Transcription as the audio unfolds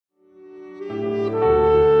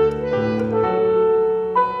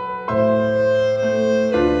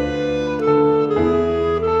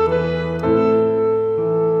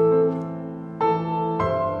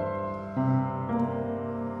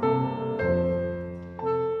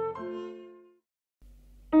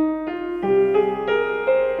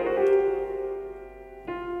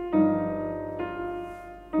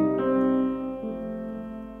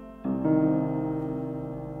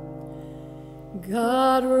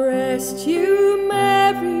rest you,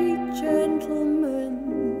 merry gentlemen,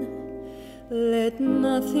 let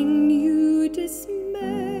nothing you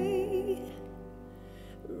dismay.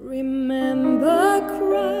 Remember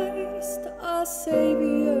Christ our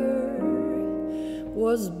Savior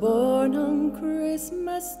was born on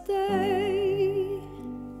Christmas Day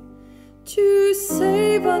to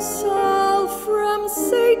save us all from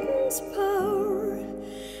Satan's power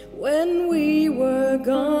when we were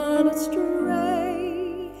gone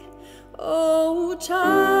astray. Oh,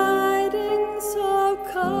 tidings of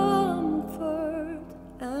comfort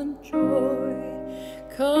and joy,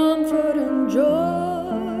 comfort and joy.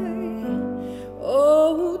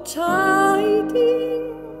 Oh, tidings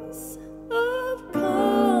of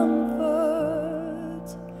comfort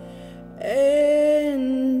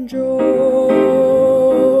and joy.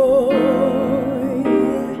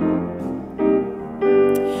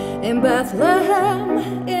 In Bethlehem,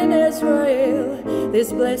 in Israel,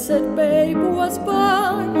 this blessed babe was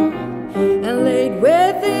born and laid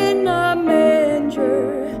within a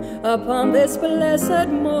manger upon this blessed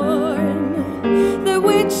morn. The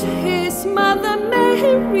which his mother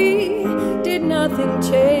Mary did nothing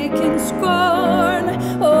take in scorn.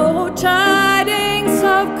 Oh, tidings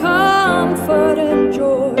of comfort and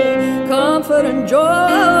joy, comfort and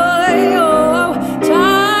joy. Oh,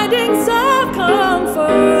 tidings of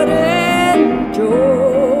comfort and joy.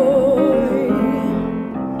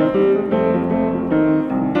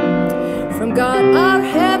 From God our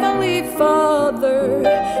heavenly Father,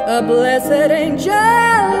 a blessed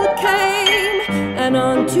angel came, and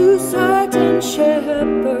unto certain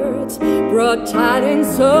shepherds brought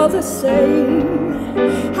tidings of the same,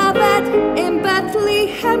 how that in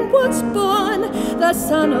Bethlehem was born the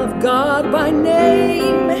Son of God by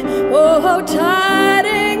name. Oh,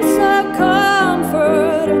 tidings of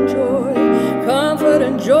comfort and joy, comfort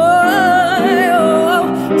and joy.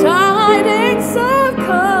 Oh, tidings of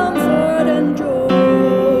comfort and joy.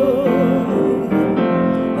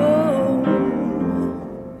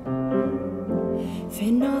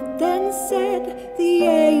 Fear not, then said the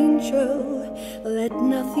angel, let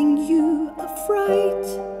nothing you affright.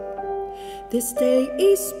 This day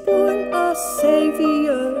is born a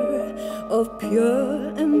Savior of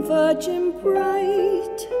pure and virgin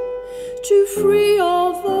bright, to free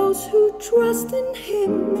all those who trust in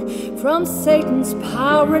Him from Satan's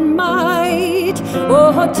power and might.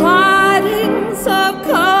 Oh, tidings of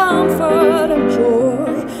comfort and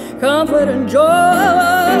joy, comfort and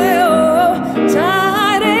joy.